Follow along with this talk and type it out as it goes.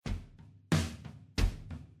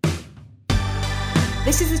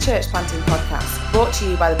This is the Church Planting Podcast, brought to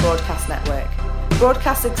you by the Broadcast Network.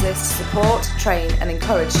 Broadcast exists to support, train and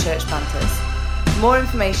encourage church planters. For more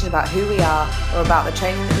information about who we are or about the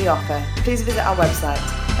training that we offer, please visit our website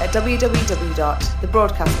at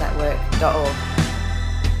www.thebroadcastnetwork.org.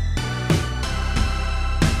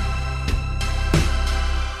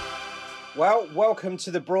 Well, welcome to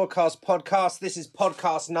the Broadcast Podcast. This is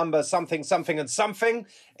podcast number something. It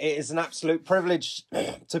is an absolute privilege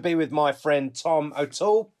to be with my friend Tom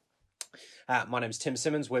O'Toole. My name is Tim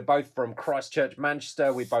Simmons. We're both from Christchurch,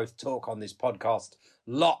 Manchester. We both talk on this podcast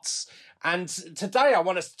lots. And today I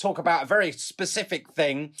want us to talk about a very specific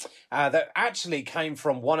thing that actually came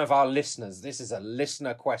from one of our listeners. This is a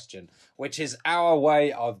listener question, which is our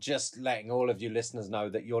way of just letting all of you listeners know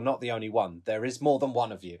that you're not the only one. There is more than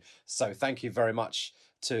one of you. So thank you very much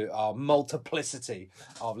to our multiplicity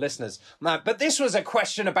of listeners. But this was a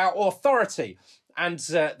question about authority. And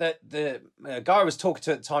the guy I was talking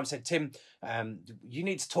to at the time said, Tim, you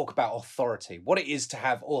need to talk about authority, what it is to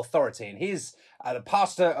have authority. And he's the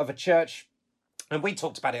pastor of a church, and we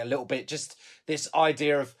talked about it a little bit, just this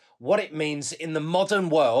idea of what it means in the modern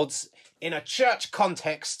world, in a church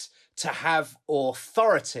context, to have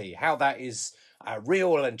authority, how that is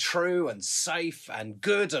real and true and safe and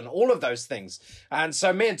good and all of those things. And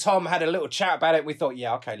so me and Tom had a little chat about it. We thought,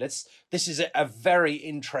 yeah, okay, this is a very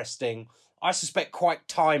interesting, I suspect quite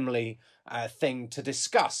timely thing to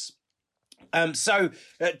discuss.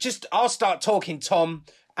 I'll start talking, Tom,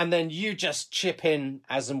 and then you just chip in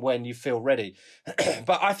as and when you feel ready.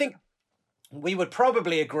 But I think we would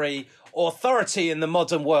probably agree authority in the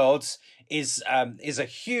modern world is a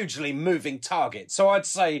hugely moving target. So I'd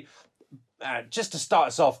say, just to start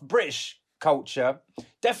us off, British culture,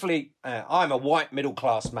 definitely, I'm a white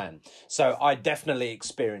middle-class man, so I definitely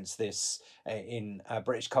experience this in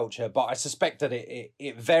British culture, but I suspect that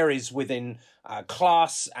it varies within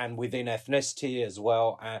class and within ethnicity as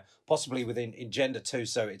well, possibly in gender too,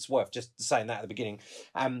 so it's worth just saying that at the beginning.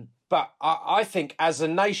 But I think as a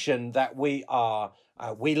nation that we are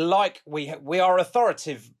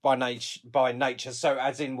authoritative by nature, so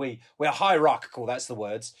as in we are hierarchical, that's the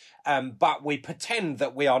words, but we pretend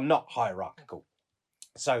that we are not hierarchical.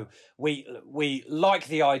 So we like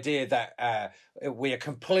the idea that we are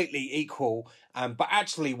completely equal, but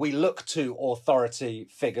actually we look to authority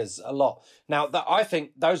figures a lot. Now, I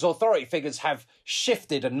think those authority figures have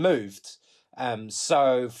shifted and moved.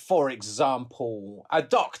 So, for example, a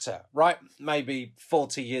doctor, right? Maybe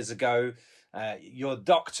 40 years ago, your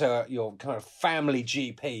doctor, your kind of family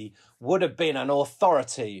GP, would have been an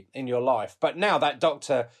authority in your life. But now that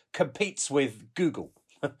doctor competes with Google.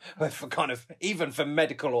 Even for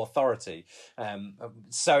medical authority.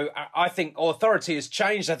 So I think authority has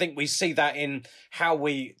changed. I think we see that in how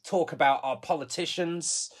we talk about our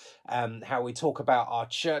politicians, how we talk about our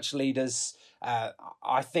church leaders.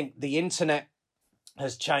 I think the internet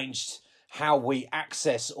has changed how we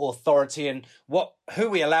access authority and who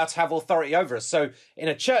we allow to have authority over us. So in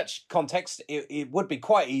a church context, it would be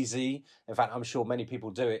quite easy, in fact, I'm sure many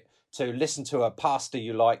people do it, to listen to a pastor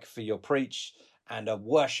you like for your preach, and a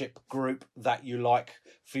worship group that you like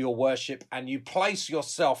for your worship, and you place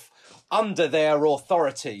yourself under their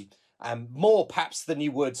authority, more perhaps than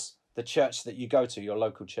you would the church that you go to, your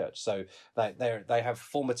local church. So they have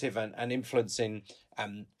formative and influencing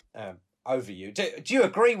over you. Do you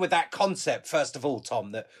agree with that concept, first of all,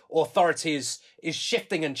 Tom, that authority is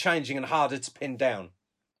shifting and changing and harder to pin down?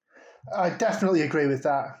 I definitely agree with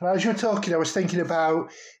that. As you were talking, I was thinking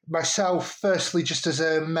about myself, firstly, just as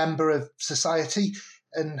a member of society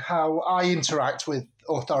and how I interact with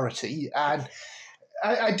authority. And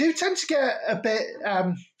I do tend to get a bit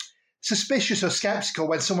suspicious or skeptical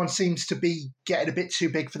when someone seems to be getting a bit too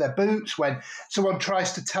big for their boots, when someone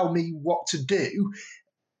tries to tell me what to do.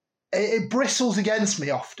 It bristles against me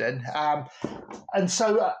often. And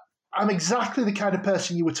so I'm exactly the kind of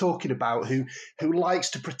person you were talking about who likes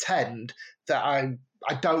to pretend that I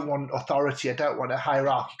don't want authority, I don't want a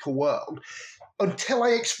hierarchical world, until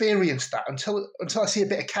I experience that, until I see a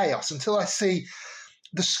bit of chaos, until I see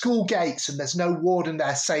the school gates and there's no warden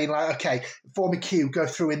there saying, like, okay, form a queue, go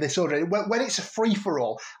through in this order. When it's a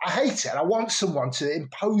free-for-all, I hate it. I want someone to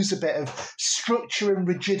impose a bit of structure and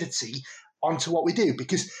rigidity onto what we do,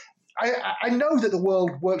 because I know that the world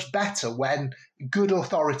works better when good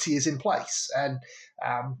authority is in place. And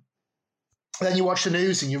then you watch the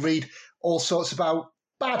news and you read all sorts about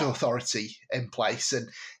bad authority in place. And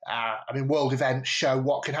world events show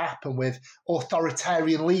what can happen with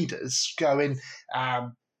authoritarian leaders going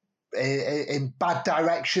in bad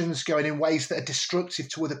directions, going in ways that are destructive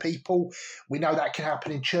to other people. We know that can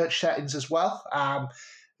happen in church settings as well.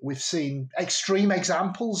 We've seen extreme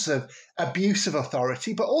examples of abuse of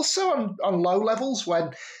authority, but also on low levels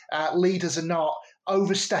when leaders are not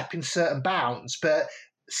overstepping certain bounds, but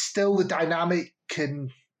still the dynamic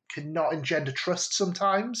cannot engender trust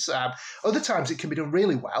sometimes. Other times it can be done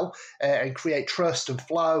really well and create trust and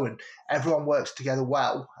flow, and everyone works together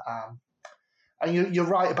well. And you're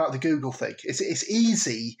right about the Google thing. It's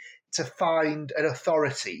easy to find an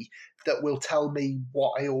authority that will tell me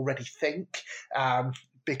what I already think,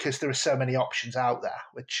 because there are so many options out there,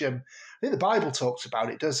 which I think the Bible talks about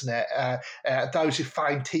it, doesn't it? Those who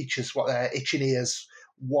find teachers what their itching ears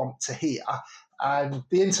want to hear. And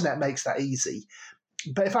the internet makes that easy.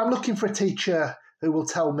 But if I'm looking for a teacher who will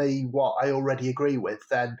tell me what I already agree with,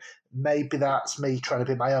 then maybe that's me trying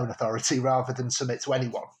to be my own authority rather than submit to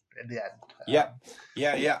anyone in the end.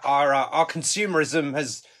 Yeah. Our consumerism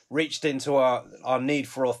has reached into our need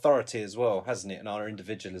for authority as well, hasn't it? And our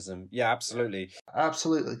individualism. Yeah, absolutely.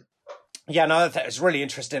 Absolutely. Yeah, no, that's really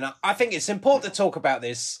interesting. I think it's important to talk about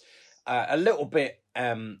this a little bit.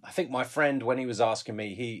 I think my friend, when he was asking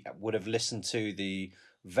me, he would have listened to the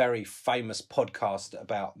very famous podcast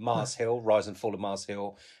about Mars Hill, Rise and Fall of Mars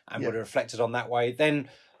Hill, and would have reflected on that way. Then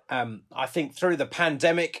I think through the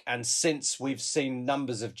pandemic and since, we've seen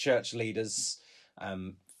numbers of church leaders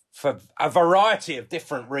for a variety of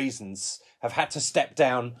different reasons have had to step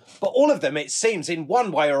down. But all of them, it seems, in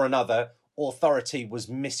one way or another, authority was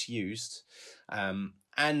misused.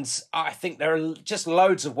 And I think there are just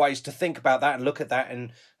loads of ways to think about that and look at that,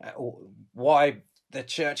 and why the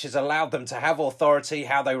church has allowed them to have authority,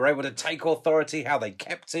 how they were able to take authority, how they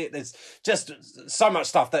kept it. There's just so much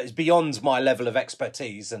stuff that is beyond my level of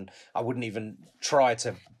expertise, and I wouldn't even try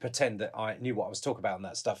to pretend that I knew what I was talking about on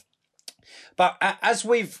that stuff. But as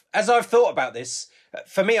I've thought about this,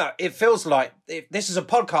 for me, it feels like this is a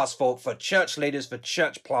podcast for church leaders, for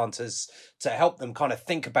church planters, to help them kind of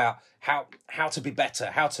think about how to be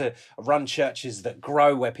better, how to run churches that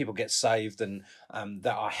grow, where people get saved, and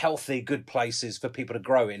that are healthy, good places for people to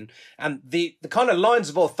grow in. And the kind of lines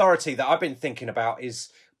of authority that I've been thinking about is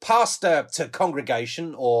pastor to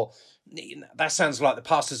congregation, or that sounds like the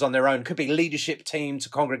pastors on their own. Could be leadership team to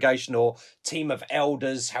congregation, or team of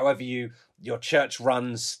elders, however your church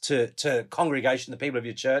runs, to congregation, the people of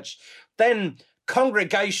your church. Then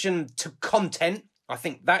congregation to content. I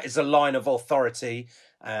think that is a line of authority,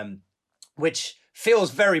 which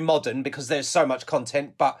feels very modern because there's so much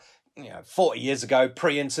content. But 40 years ago,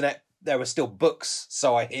 pre-internet, there were still books,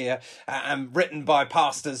 so I hear, and written by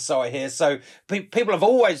pastors, so I hear. So people have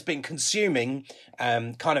always been consuming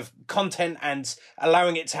kind of content and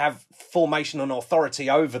allowing it to have formation and authority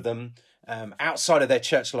over them outside of their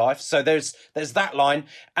church life. So there's that line.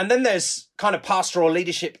 And then there's kind of pastoral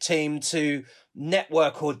leadership team to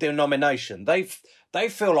network or denomination. They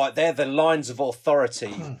feel like they're the lines of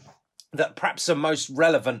authority that perhaps are most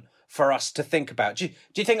relevant for us to think about. Do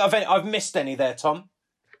you think I've missed any there, Tom?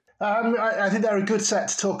 I think they're a good set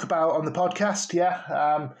to talk about on the podcast,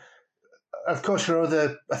 yeah. Of course, there are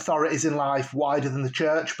other authorities in life wider than the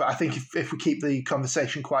church, but I think if we keep the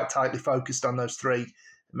conversation quite tightly focused on those three,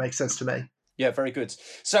 it makes sense to me. Yeah, very good.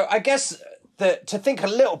 So I guess to think a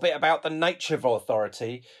little bit about the nature of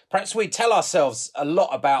authority, perhaps we tell ourselves a lot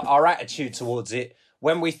about our attitude towards it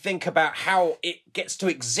when we think about how it gets to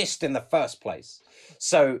exist in the first place.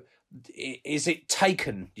 So is it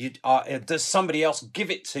taken? Does somebody else give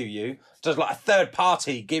it to you? Does like a third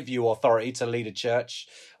party give you authority to lead a church?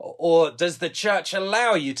 Or does the church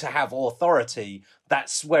allow you to have authority?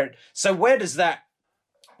 That's where. So where does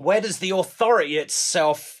the authority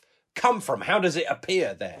itself come from? How does it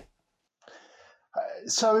appear there?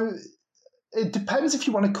 So it depends if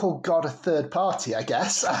you want to call God a third party, I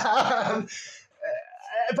guess. But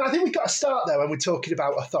I think we've got to start there when we're talking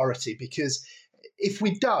about authority, because if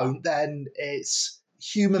we don't, then it's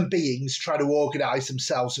human beings trying to organise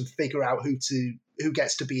themselves and figure out who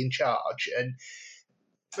gets to be in charge. And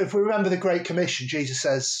if we remember the Great Commission, Jesus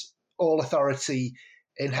says, all authority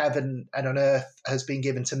in heaven and on earth has been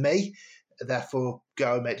given to me. Therefore,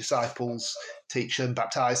 go and make disciples, teach them,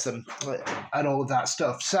 baptise them, and all of that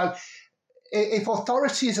stuff. So if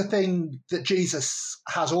authority is a thing that Jesus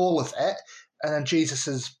has all of it, and then Jesus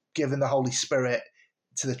has given the Holy Spirit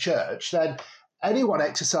to the church, then anyone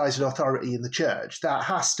exercising authority in the church, that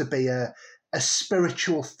has to be a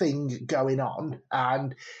spiritual thing going on.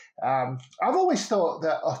 And I've always thought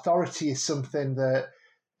that authority is something that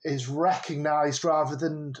is recognised rather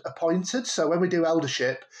than appointed. So when we do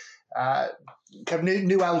eldership,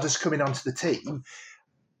 new elders coming onto the team,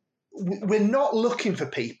 we're not looking for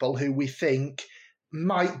people who we think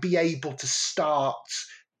might be able to start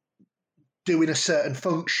doing a certain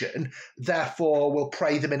function, therefore we'll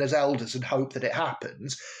pray them in as elders and hope that it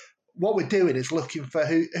happens. What we're doing is looking for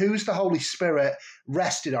who's the Holy Spirit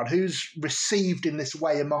rested on, who's received in this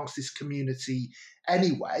way amongst this community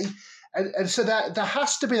anyway. And so there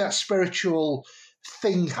has to be that spiritual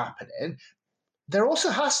thing happening. There also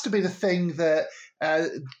has to be the thing that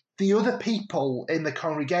the other people in the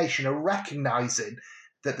congregation are recognizing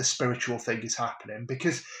that the spiritual thing is happening.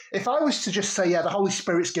 Because if I was to just say, yeah, the Holy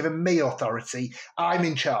Spirit's given me authority, I'm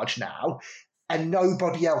in charge now, and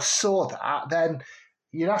nobody else saw that, then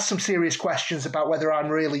you'd ask some serious questions about whether I'm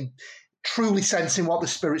really truly sensing what the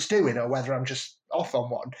Spirit's doing or whether I'm just off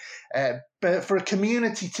on one. But for a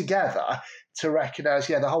community together to recognize,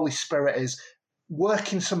 yeah, the Holy Spirit is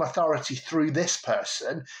working some authority through this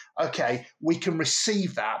person, okay, we can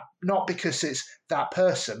receive that, not because it's that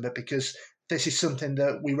person, but because this is something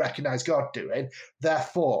that we recognize God doing.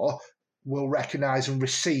 Therefore, we'll recognize and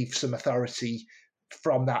receive some authority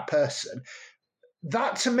from that person.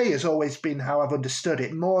 That, to me, has always been how I've understood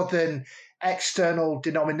it, more than external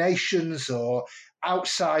denominations or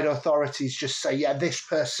outside authorities just say, yeah, this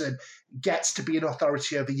person gets to be an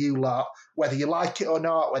authority over you lot, whether you like it or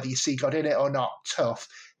not, whether you see God in it or not, tough.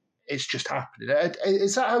 It's just happening.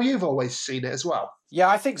 Is that how you've always seen it as well? Yeah,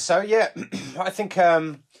 I think so, yeah. I think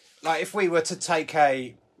like if we were to take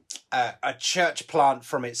a church plant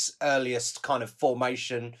from its earliest kind of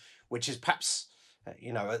formation, which is perhaps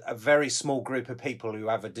a very small group of people who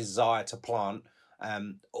have a desire to plant,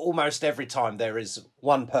 almost every time there is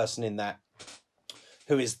one person in that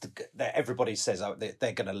who is that everybody says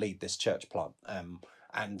they're going to lead this church plant,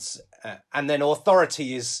 and then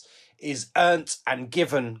authority is earned and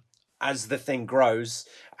given as the thing grows,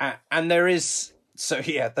 and there is. So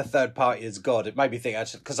yeah, the third party is God. It made me think,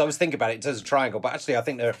 actually, because I was thinking about it in terms of triangle, but actually I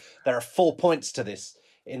think there are 4 points to this.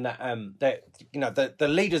 In that the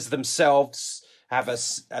leaders themselves have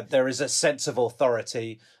there is a sense of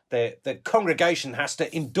authority. The congregation has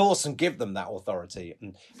to endorse and give them that authority,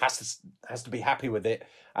 and has to be happy with it.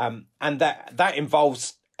 And that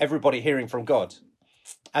involves everybody hearing from God.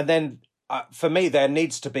 And then for me, there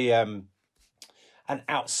needs to be an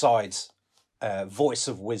outside voice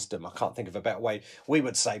of wisdom. I can't think of a better way. We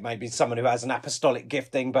would say maybe someone who has an apostolic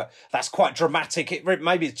gifting, but that's quite dramatic.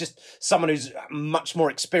 Maybe it's just someone who's a much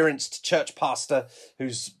more experienced church pastor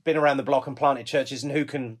who's been around the block and planted churches,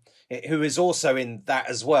 and who is also in that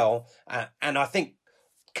as well. And I think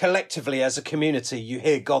collectively as a community, you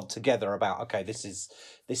hear God together about, okay, this is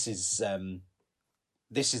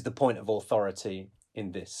the point of authority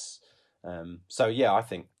in this. So yeah, I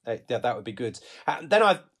think that would be good.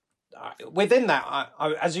 Then within that,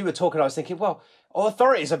 I, as you were talking, I was thinking, well,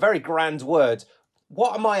 authority is a very grand word.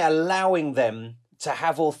 What am I allowing them to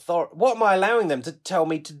have authority? What am I allowing them to tell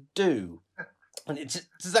me to do? And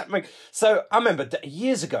does that make... So I remember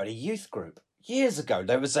years ago at a youth group,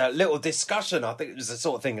 there was a little discussion. I think it was the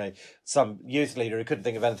sort of thing some youth leader who couldn't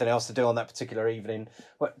think of anything else to do on that particular evening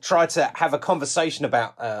tried to have a conversation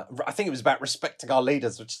about, I think it was about respecting our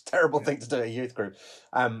leaders, which is a terrible thing to do at a youth group.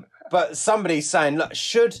 But somebody saying, look,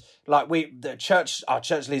 our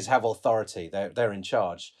church leaders have authority. They're in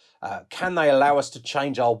charge. Can they allow us to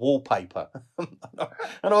change our wallpaper?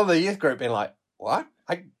 And all the youth group being like, what?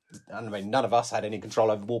 I mean, none of us had any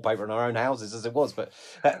control over wallpaper in our own houses as it was, but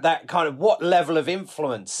that kind of, what level of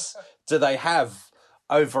influence do they have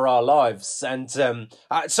over our lives? And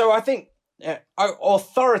so I think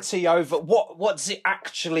authority over what does it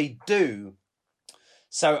actually do?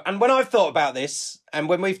 So, and when I've thought about this, and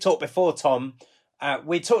when we've talked before, Tom,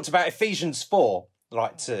 we talked about Ephesians 4,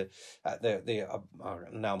 like to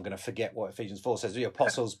now I'm going to forget what Ephesians 4 says. The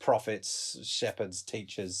apostles, prophets, shepherds,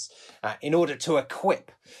 teachers, in order to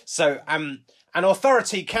equip. So, an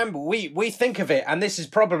authority we think of it, and this is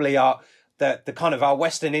probably the kind of our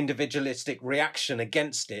Western individualistic reaction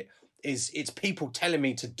against it. It's people telling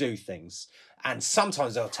me to do things, and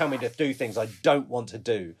sometimes they'll tell me to do things I don't want to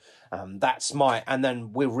do. And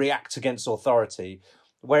then we'll react against authority.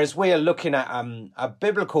 Whereas we are looking at a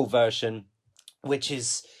biblical version, which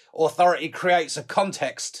is authority creates a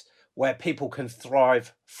context where people can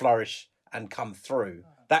thrive, flourish, and come through.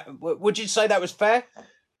 Would you say that was fair?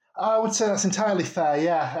 I would say that's entirely fair,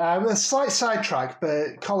 yeah. A slight sidetrack,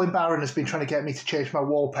 but Colin Barron has been trying to get me to change my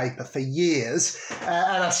wallpaper for years,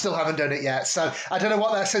 and I still haven't done it yet. So I don't know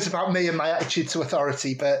what that says about me and my attitude to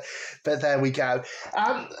authority, but there we go.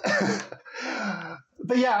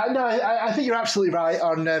 But yeah, no, I think you're absolutely right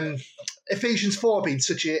on Ephesians 4 being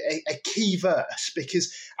such a key verse,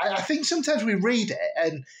 because I think sometimes we read it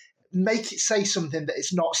and make it say something that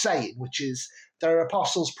it's not saying, which is There are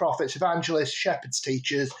apostles, prophets, evangelists, shepherds,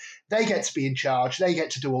 teachers. They get to be in charge. They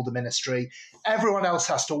get to do all the ministry. Everyone else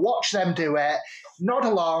has to watch them do it, nod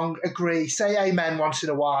along, agree, say amen once in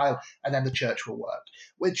a while, and then the church will work,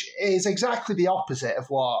 which is exactly the opposite of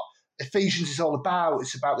what Ephesians is all about.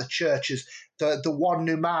 It's about the church as the one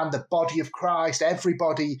new man, the body of Christ,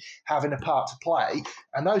 everybody having a part to play.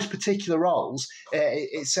 And those particular roles,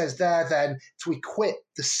 it says there then to equip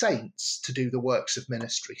the saints to do the works of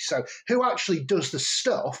ministry. So who actually does the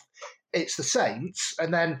stuff? It's the saints.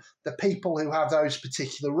 And then the people who have those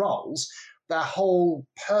particular roles, their whole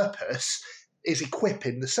purpose is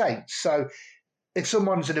equipping the saints. So if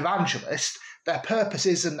someone's an evangelist, their purpose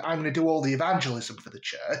isn't, I'm going to do all the evangelism for the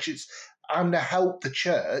church. It's, I'm going to help the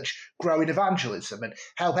church grow in evangelism and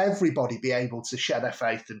help everybody be able to share their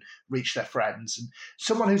faith and reach their friends. And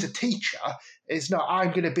someone who's a teacher is not,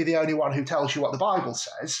 I'm going to be the only one who tells you what the Bible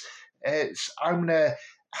says. It's, I'm going to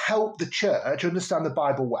help the church understand the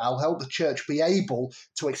Bible well, help the church be able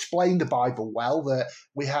to explain the Bible well, that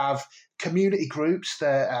we have community groups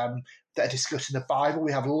that are discussing the Bible.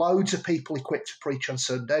 We have loads of people equipped to preach on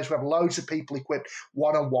Sundays. We have loads of people equipped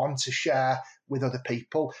one-on-one to share with other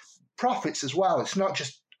people. Prophets as well. It's not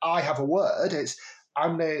just I have a word. It's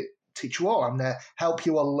I'm going to teach you all. I'm going to help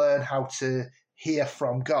you all learn how to hear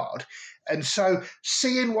from God. And so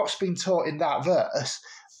seeing what's been taught in that verse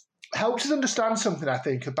helps us understand something, I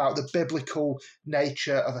think, about the biblical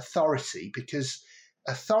nature of authority, because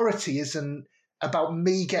authority isn't about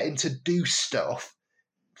me getting to do stuff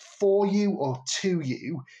for you or to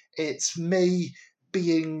you. It's me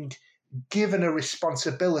being given a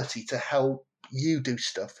responsibility to help you do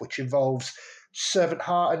stuff, which involves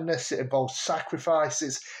servant-heartedness, it involves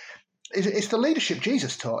sacrifices. It's the leadership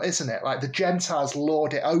Jesus taught, isn't it? Like the Gentiles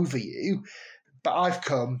lord it over you, but I've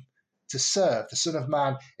come to serve. The Son of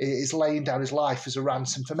Man is laying down his life as a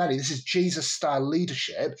ransom for many. This is Jesus-style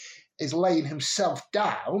leadership, is laying himself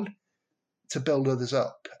down to build others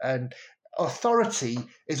up. And authority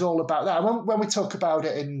is all about that. And when we talk about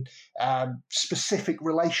it in specific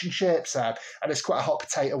relationships, and it's quite a hot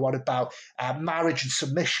potato one about marriage and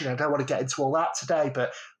submission. I don't want to get into all that today,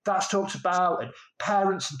 but that's talked about, and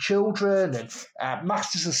parents and children, and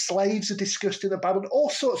masters and slaves are discussed in the Bible, and all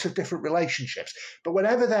sorts of different relationships. But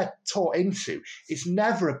whenever they're taught into, it's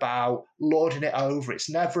never about lording it over. It's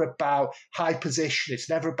never about high position. It's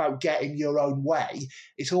never about getting your own way.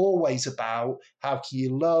 It's always about how can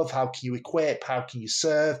you love, how can you equip, how can you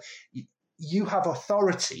serve. You have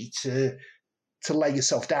authority to lay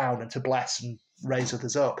yourself down and to bless and raise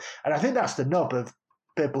others up. And I think that's the nub of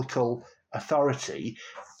biblical authority.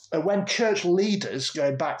 And when church leaders,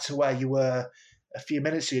 going back to where you were a few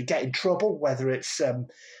minutes ago, get in trouble, whether it's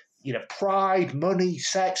pride, money,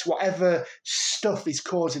 sex, whatever stuff is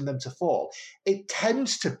causing them to fall, it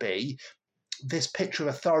tends to be this picture of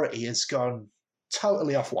authority has gone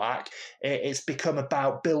totally off whack. It's become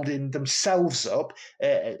about building themselves up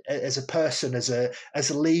as a person, as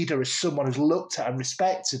a leader, as someone who's looked at and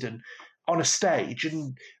respected and on a stage.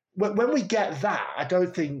 And when we get that, I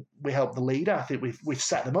don't think we help the leader. I think we've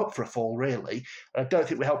set them up for a fall, really. I don't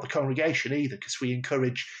think we help the congregation either, because we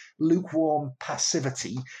encourage lukewarm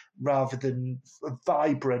passivity rather than a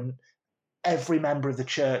vibrant, every member of the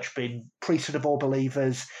church being priesthood of all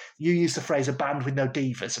believers. You use the phrase a band with no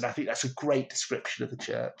divas, and I think that's a great description of the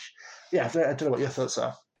church. Yeah, I don't know what your thoughts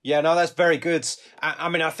are. Yeah, no, that's very good. I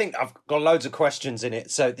mean, I think I've got loads of questions in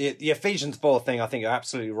it. So the Ephesians 4 thing, I think you're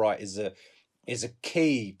absolutely right, is a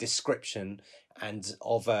key description and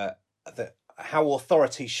of how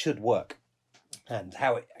authority should work and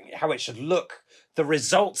how it should look. The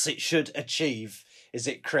results it should achieve is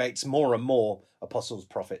it creates more and more apostles,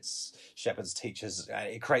 prophets, shepherds, teachers.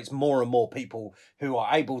 It creates more and more people who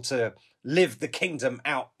are able to live the kingdom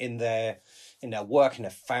out in their work, in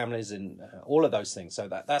their families, and all of those things. So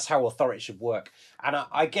that's how authority should work. And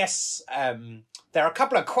I guess there are a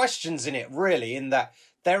couple of questions in it, really, in that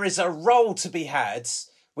there is a role to be had,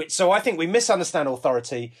 so I think we misunderstand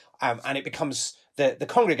authority, and it becomes the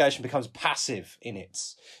congregation becomes passive in it.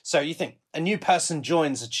 So you think a new person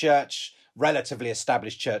joins a church, relatively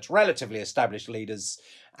established leaders,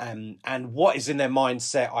 and what is in their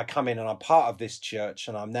mindset? I come in and I'm part of this church,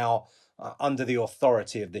 and I'm now under the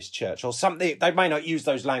authority of this church, or something. They may not use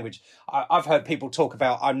those language. I've heard people talk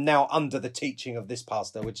about, I'm now under the teaching of this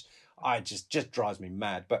pastor, which just drives me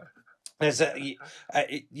mad. But there's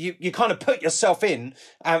you kind of put yourself in,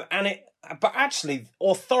 but actually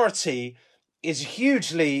authority is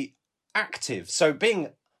hugely active. So being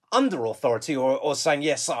under authority, or saying,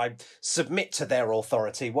 yes, I submit to their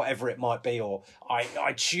authority, whatever it might be, or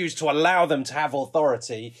I choose to allow them to have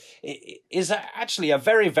authority, it is actually a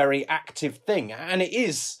very, very active thing. And it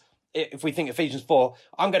is, if we think Ephesians 4,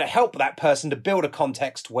 I'm going to help that person to build a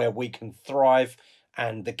context where we can thrive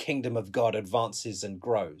and the kingdom of God advances and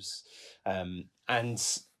grows. And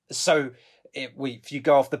so if you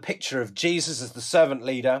go off the picture of Jesus as the servant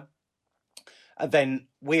leader, then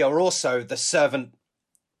we are also the servant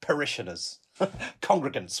parishioners,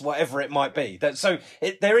 congregants, whatever it might be.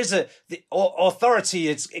 There is the authority.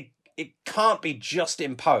 It can't be just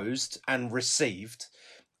imposed and received.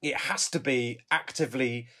 It has to be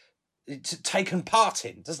actively taken part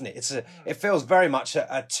in, doesn't it? It feels very much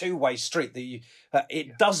a two-way street that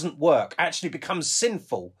it doesn't work. Actually becomes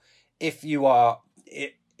sinful if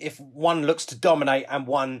one looks to dominate and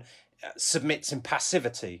one submits in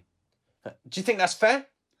passivity. Do you think that's fair?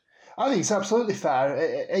 I think it's absolutely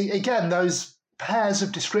fair. Again, those pairs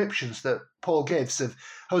of descriptions that Paul gives of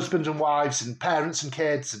husbands and wives and parents and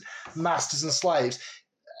kids and masters and slaves,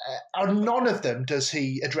 on none of them does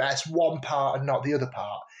he address one part and not the other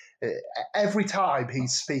part. Every time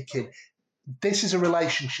he's speaking, this is a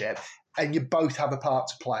relationship and you both have a part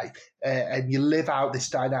to play, and you live out this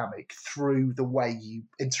dynamic through the way you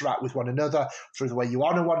interact with one another, through the way you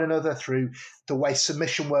honour one another, through the way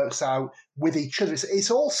submission works out with each other.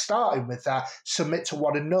 It's all starting with that submit to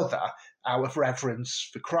one another out of reverence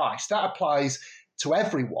for Christ. That applies to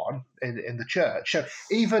everyone in the church. So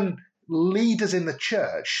even leaders in the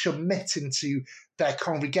church submitting to their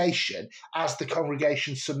congregation as the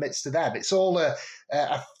congregation submits to them. It's all a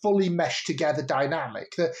fully meshed together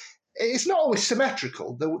dynamic. It's not always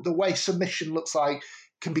symmetrical. The way submission looks like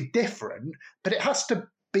can be different, but it has to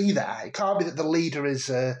be there. It can't be that the leader is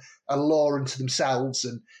a law unto themselves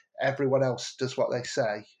and everyone else does what they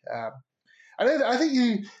say. I think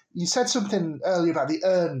you said something earlier about the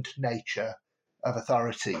earned nature of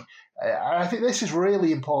authority. I think this is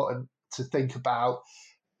really important to think about,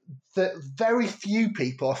 that very few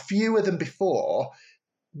people, or fewer than before,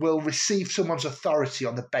 will receive someone's authority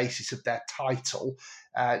on the basis of their title,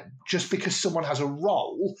 just because someone has a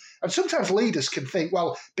role. And sometimes leaders can think,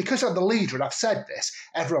 well, because I'm the leader and I've said this,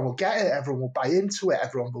 everyone will get it, everyone will buy into it,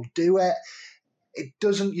 everyone will do it. It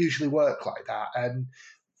doesn't usually work like that. And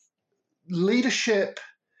leadership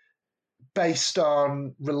based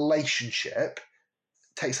on relationship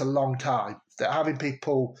takes a long time. That having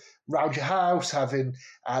people around your house, having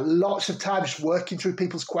lots of time just working through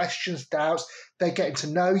people's questions, doubts, they're getting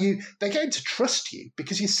to know you, they're getting to trust you,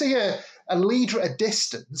 because you see a leader at a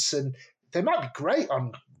distance and they might be great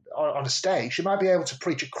on a stage. You might be able to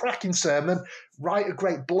preach a cracking sermon, write a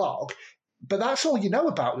great blog, but that's all you know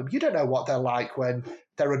about them. You don't know what they're like when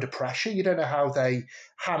they're under pressure. You don't know how they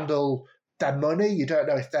handle their money. You don't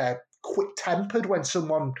know if they're quick-tempered when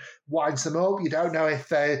someone winds them up. You don't know if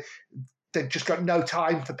they've just got no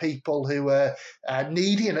time for people who are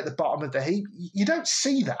needy and at the bottom of the heap. You don't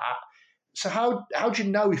see that. So how do you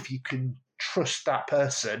know if you can trust that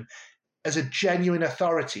person as a genuine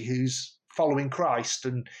authority who's following Christ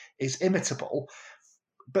and is imitable?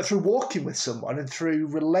 But through walking with someone and through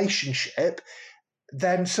relationship,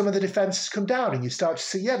 then some of the defenses come down and you start to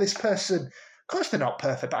see, yeah, this person, of course they're not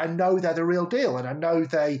perfect, but I know they're the real deal and I know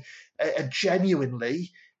they are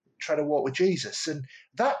genuinely trying to walk with Jesus. And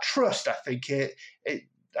that trust, I think,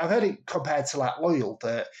 I've heard it compared to like oil,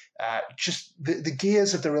 that just the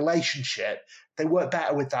gears of the relationship, they work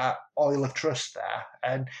better with that oil of trust there.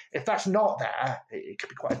 And if that's not there, it can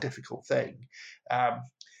be quite a difficult thing.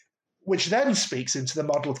 Which then speaks into the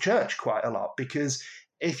model of church quite a lot, because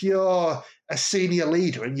if you're a senior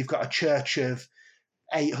leader and you've got a church of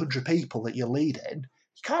 800 people that you're leading,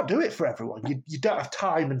 you can't do it for everyone. You don't have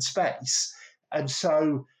time and space. And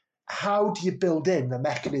so how do you build in the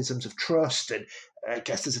mechanisms of trust? And I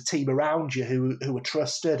guess there's a team around you who are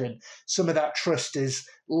trusted, and some of that trust is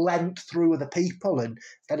lent through other people, and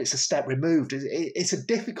then it's a step removed. It's a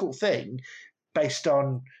difficult thing based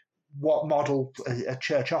on what model a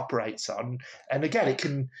church operates on. And again, it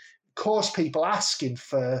can cause people asking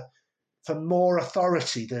for more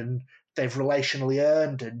authority than they've relationally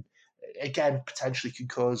earned, and again, potentially can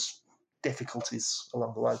cause difficulties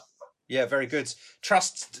along the way. Yeah, very good.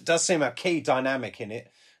 Trust does seem a key dynamic in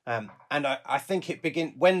it. And I think it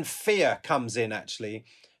begins when fear comes in, actually,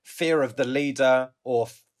 fear of the leader or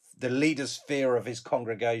the leader's fear of his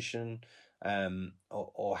congregation,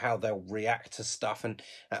 or how they'll react to stuff. And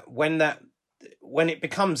when it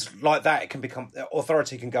becomes like that,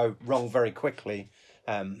 authority can go wrong very quickly.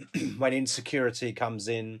 When insecurity comes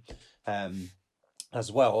in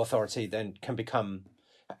as well, authority then can become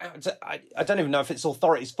I don't even know if it's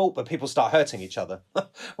authority's fault, but people start hurting each other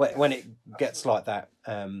when it gets like that,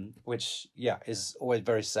 which, is always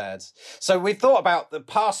very sad. So we thought about the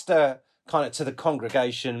pastor kind of to the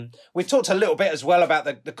congregation. We've talked a little bit as well about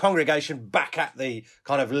the congregation back at the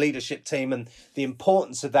kind of leadership team and the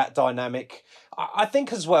importance of that dynamic. I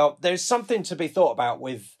think as well, there's something to be thought about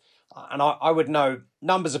with, and I would know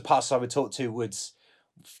numbers of pastors I would talk to would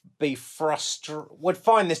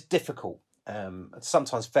find this difficult.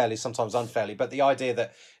 Sometimes fairly, sometimes unfairly, but the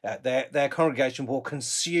idea that their congregation will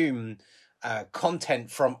consume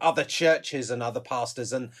content from other churches and other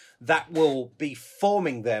pastors, and that will be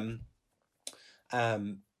forming them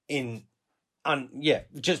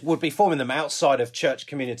just would be forming them outside of church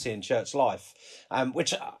community and church life,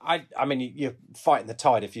 which I mean, you're fighting the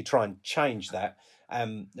tide if you try and change that.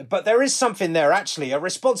 But there is something there, actually, a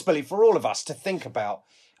responsibility for all of us to think about.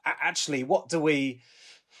 Actually, what do we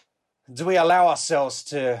allow ourselves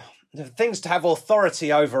to things to have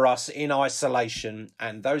authority over us in isolation,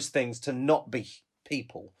 and those things to not be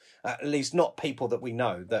people, at least not people that we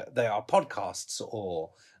know, that they are podcasts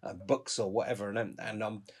or books or whatever. And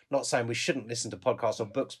I'm not saying we shouldn't listen to podcasts or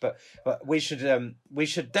books, but we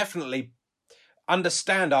should definitely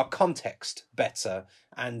understand our context better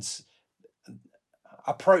and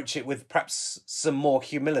approach it with perhaps some more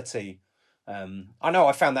humility. I know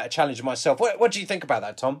I found that a challenge myself. What do you think about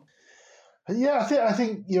that, Tom? Yeah, I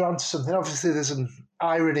think you're onto something. Obviously, there's an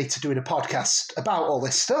irony to doing a podcast about all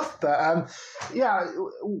this stuff. But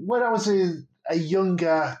when I was a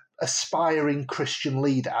younger, aspiring Christian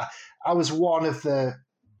leader, I was one of the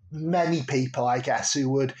many people, I guess, who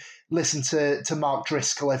would listen to Mark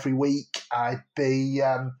Driscoll every week. I'd be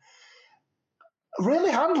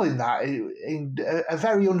really handling that in a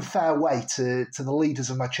very unfair way to the leaders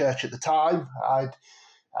of my church at the time.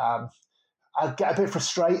 I'd get a bit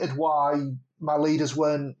frustrated why my leaders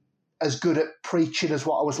weren't as good at preaching as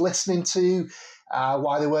what I was listening to,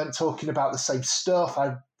 why they weren't talking about the same stuff.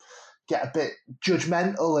 I'd get a bit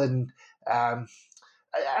judgmental and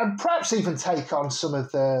perhaps even take on some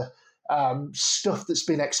of the stuff that's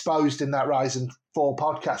been exposed in that Rise and Fall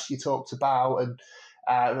podcast you talked about, and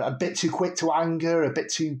a bit too quick to anger, a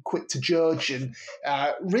bit too quick to judge, and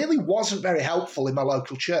really wasn't very helpful in my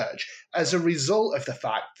local church as a result of the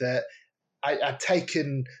fact that I'd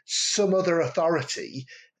taken some other authority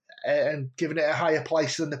and given it a higher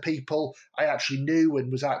place than the people I actually knew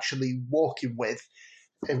and was actually walking with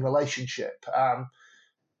in relationship. And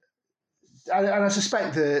I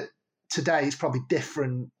suspect that today it's probably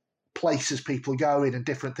different places people are going and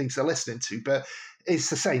different things they're listening to, but it's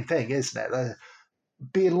the same thing, isn't it? They're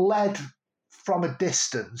being led from a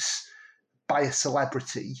distance by a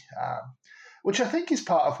celebrity, which I think is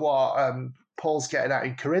part of what Paul's getting at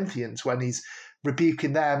in Corinthians when he's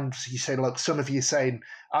rebuking them. He's saying, look, some of you are saying,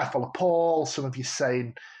 I follow Paul. Some of you are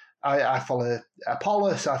saying, I follow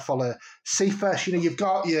Apollos. I follow Cephas. You know, you've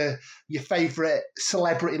got your favourite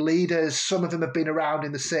celebrity leaders. Some of them have been around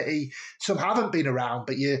in the city. Some haven't been around,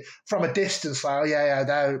 but you're from a distance like, oh, yeah,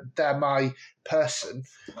 they're my person.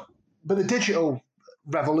 But the digital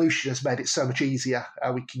revolution has made it so much easier.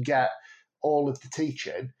 We can get all of the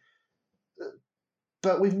teaching.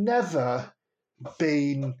 But we've never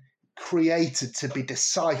been created to be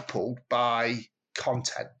discipled by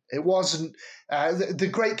content. It wasn't the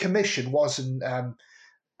Great Commission wasn't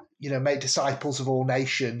make disciples of all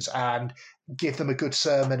nations and give them a good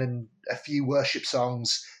sermon and a few worship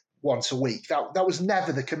songs once a week. That was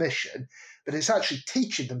never the commission, but it's actually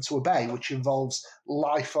teaching them to obey, which involves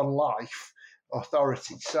life on life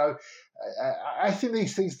authority. So I think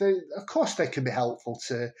these things, of course, they can be helpful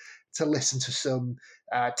to listen to some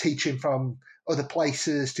teaching from other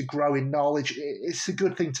places, to grow in knowledge. It's a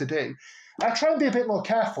good thing to do. I try and be a bit more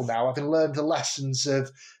careful now, having learned the lessons of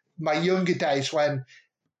my younger days when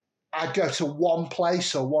I'd go to one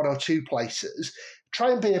place or one or two places.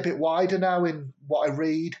 Try and be a bit wider now in what I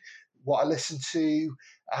read, what I listen to.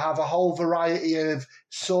 I have a whole variety of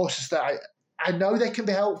sources that I know they can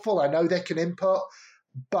be helpful. I know they can input,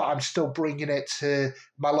 but I'm still bringing it to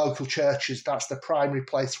my local churches. That's the primary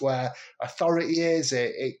place where authority is.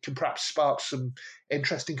 It can perhaps spark some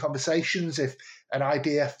interesting conversations. If an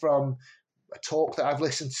idea from a talk that I've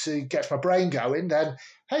listened to gets my brain going, then,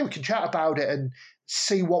 hey, we can chat about it and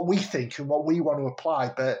see what we think and what we want to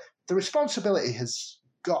apply. But the responsibility has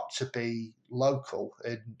got to be local,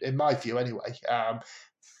 in my view, anyway. A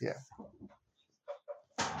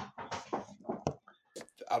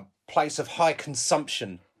place of high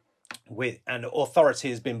consumption and authority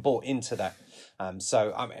has been brought into that.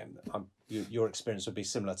 So I mean, your experience would be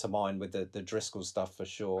similar to mine with the Driscoll stuff for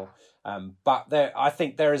sure. But I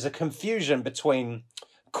think there is a confusion between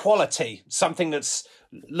quality, something that's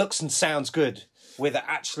looks and sounds good, with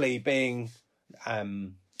actually being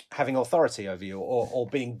having authority over you, or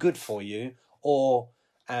being good for you, or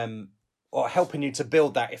helping you to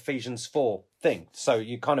build that Ephesians 4 thing. So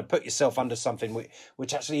you kind of put yourself under something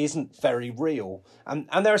which actually isn't very real. And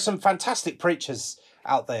there are some fantastic preachers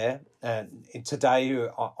out there today who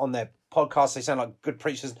are on their podcasts. They sound like good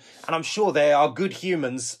preachers. And I'm sure there are good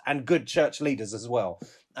humans and good church leaders as well.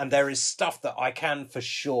 And there is stuff that I can for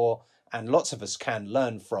sure, and lots of us can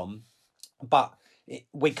learn from. But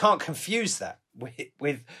we can't confuse that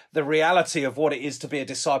with the reality of what it is to be a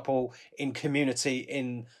disciple in community,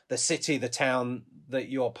 in the city, the town that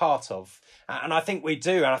you're part of. And I think we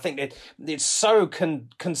do. And I think it's so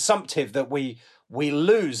consumptive that we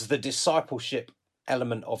lose the discipleship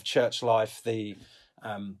element of church life, the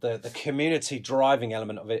community driving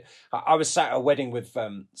element of it. I was sat at a wedding with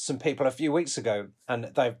some people a few weeks ago, and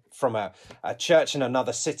they're from a church in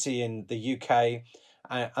another city in the UK.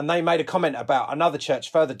 And they made a comment about another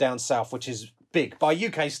church further down south, which is big. By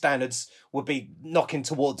UK standards, would be knocking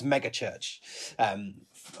towards mega church,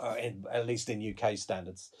 at least in UK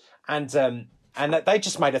standards. And they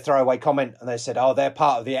just made a throwaway comment, and they said, "Oh, they're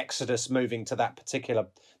part of the exodus moving to that particular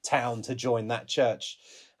town to join that church."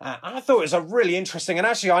 And I thought it was a really interesting, and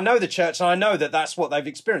actually I know the church, and I know that that's what they've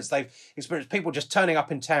experienced. They've experienced people just turning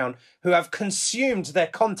up in town who have consumed their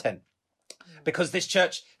content, because this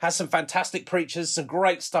church has some fantastic preachers, some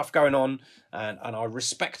great stuff going on, and I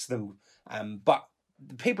respect them. But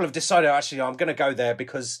people have decided, actually, I'm going to go there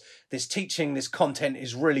because this teaching, this content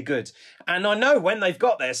is really good. And I know when they've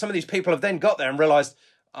got there, some of these people have then got there and realised,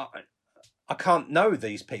 I can't know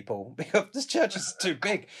these people because this church is too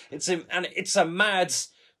big. It's a mad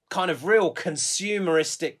kind of real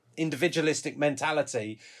consumeristic, individualistic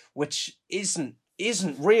mentality, which isn't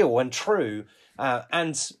real and true,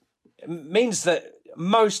 and means that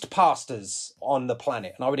most pastors on the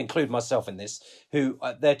planet, and I would include myself in this, who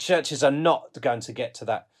their churches are not going to get to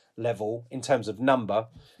that level in terms of number,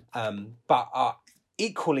 but are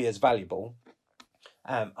equally as valuable,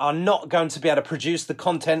 are not going to be able to produce the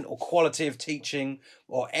content or quality of teaching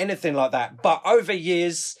or anything like that, but over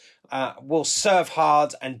years will serve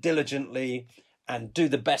hard and diligently and do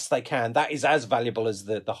the best they can. That is as valuable as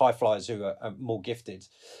the high flyers who are more gifted.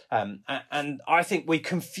 And I think we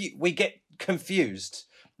get confused,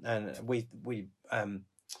 and we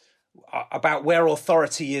about where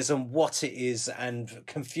authority is and what it is, and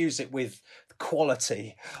confuse it with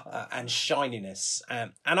quality and shininess.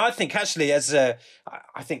 And I think actually, as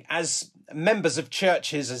members of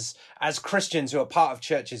churches, as Christians who are part of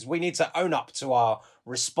churches, we need to own up to our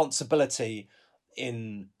responsibility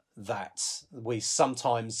in that we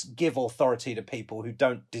sometimes give authority to people who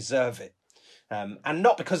don't deserve it. And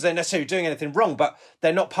not because they're necessarily doing anything wrong, but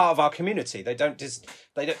they're not part of our community. They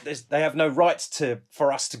have no right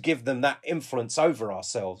for us to give them that influence over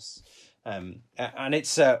ourselves. And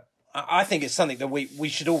it's I think it's something that we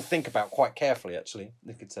should all think about quite carefully, actually.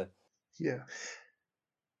 I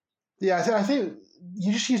think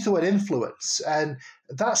you just used the word influence, and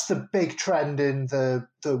that's the big trend in the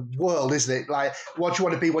world, isn't it? Like, what do you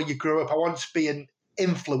want to be when you grow up? I want to be an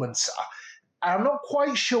influencer. I'm not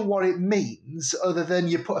quite sure what it means, other than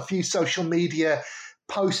you put a few social media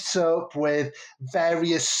posts up with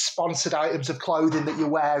various sponsored items of clothing that you're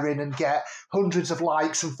wearing and get hundreds of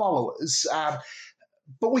likes and followers.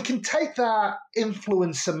 But we can take that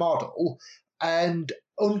influencer model and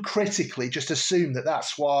uncritically just assume that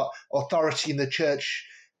that's what authority in the church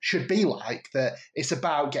should be like, that it's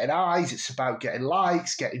about getting eyes, it's about getting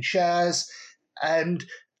likes, getting shares, and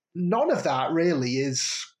none of that really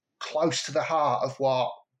is close to the heart of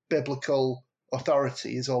what biblical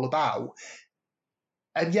authority is all about.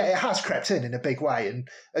 And yet it has crept in a big way. And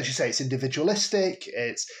as you say, it's individualistic,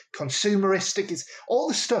 it's consumeristic, it's all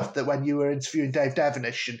the stuff that when you were interviewing Dave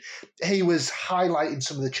Devenish and he was highlighting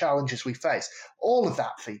some of the challenges we face, all of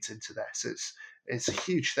that feeds into this. It's a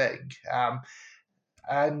huge thing.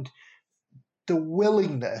 And the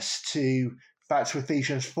willingness to, back to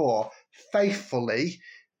Ephesians 4, faithfully,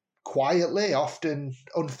 quietly, often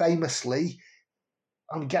unfamously,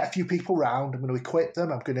 I'm going to get a few people round, I'm going to equip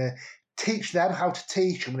them, I'm going to teach them how to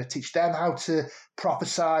teach, I'm going to teach them how to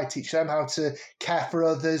prophesy, teach them how to care for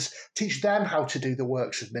others, teach them how to do the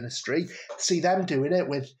works of ministry, see them doing it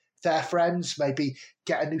with their friends, maybe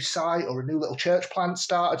get a new site or a new little church plant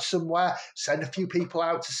started somewhere, send a few people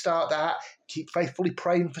out to start that, keep faithfully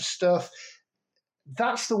praying for stuff.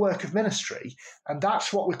 That's the work of ministry, and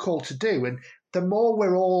that's what we're called to do. And the more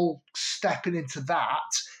we're all stepping into that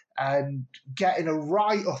and getting a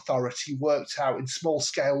right authority worked out in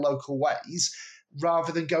small-scale local ways,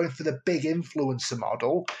 rather than going for the big influencer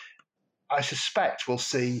model, I suspect we'll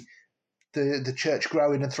see the church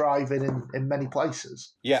growing and thriving in many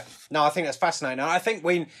places. Yeah, no, I think that's fascinating. I think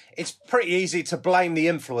it's pretty easy to blame the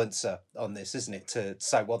influencer on this, isn't it? To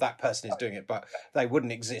say, well, that person is doing it, but they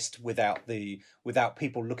wouldn't exist without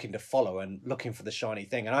people looking to follow and looking for the shiny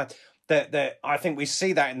thing. And I think we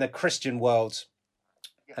see that in the Christian world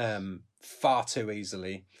far too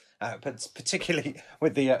easily. But particularly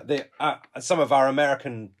with the some of our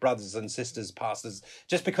American brothers and sisters, pastors,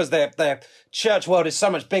 just because their church world is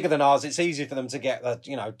so much bigger than ours, it's easy for them to get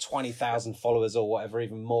 20,000 followers or whatever,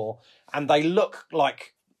 even more, and they look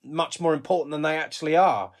like much more important than they actually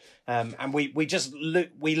are. And we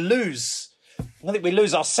lose. I think we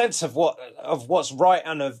lose our sense of what's right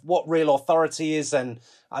and of what real authority is, and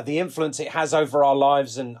the influence it has over our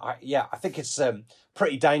lives. And I think it's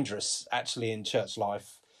pretty dangerous actually in church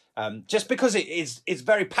life. Just because it's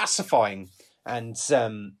very pacifying and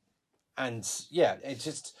it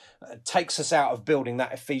just takes us out of building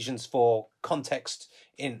that Ephesians 4 context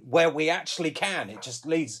in where we actually can. It just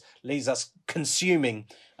leaves us consuming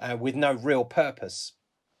with no real purpose.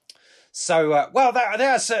 So,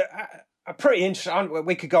 there's a pretty interesting.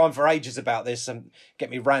 We could go on for ages about this and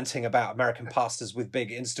get me ranting about American pastors with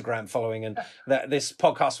big Instagram following, and this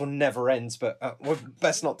podcast will never end. But we'll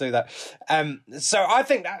best not do that. So I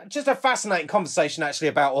think that just a fascinating conversation actually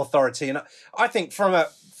about authority, and I think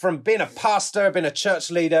from being a pastor, being a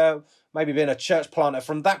church leader, maybe being a church planter,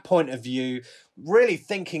 from that point of view, really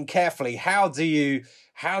thinking carefully, how do you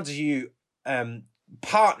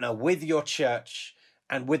partner with your church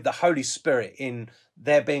and with the Holy Spirit in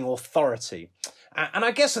there being authority. And I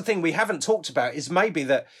guess the thing we haven't talked about is maybe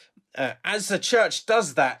that as the church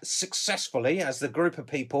does that successfully, as the group of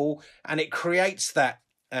people, and it creates that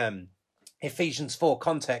Ephesians 4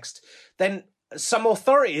 context, then some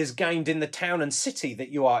authority is gained in the town and city that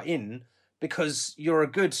you are in, because you're a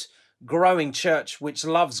good growing church which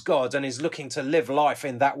loves God and is looking to live life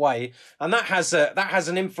in that way. And that has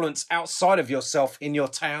an influence outside of yourself in your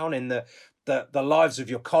town, in the lives of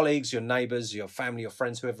your colleagues, your neighbours, your family, your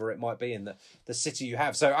friends, whoever it might be in the city you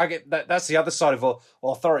have. So I get that's the other side of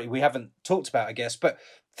authority we haven't talked about, I guess. But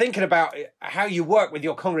thinking about how you work with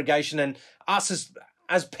your congregation and us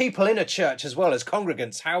as people in a church as well as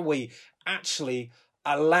congregants, how we actually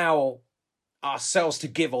allow ourselves to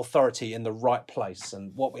give authority in the right place,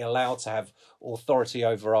 and what we allow to have authority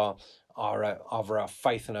over our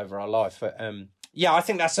faith and over our life. But, I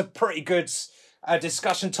think that's a pretty good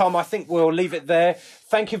discussion, Tom. I think we'll leave it there.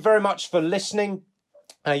 Thank you very much for listening.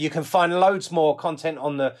 You can find loads more content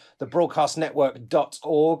on the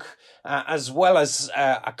broadcastnetwork.org, as well as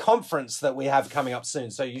a conference that we have coming up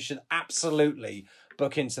soon. So you should absolutely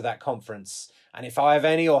book into that conference. And if I have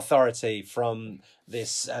any authority from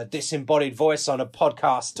this disembodied voice on a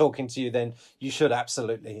podcast talking to you, then you should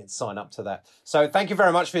absolutely sign up to that. So thank you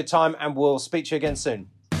very much for your time, and we'll speak to you again soon.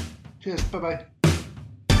 Cheers. Bye-bye.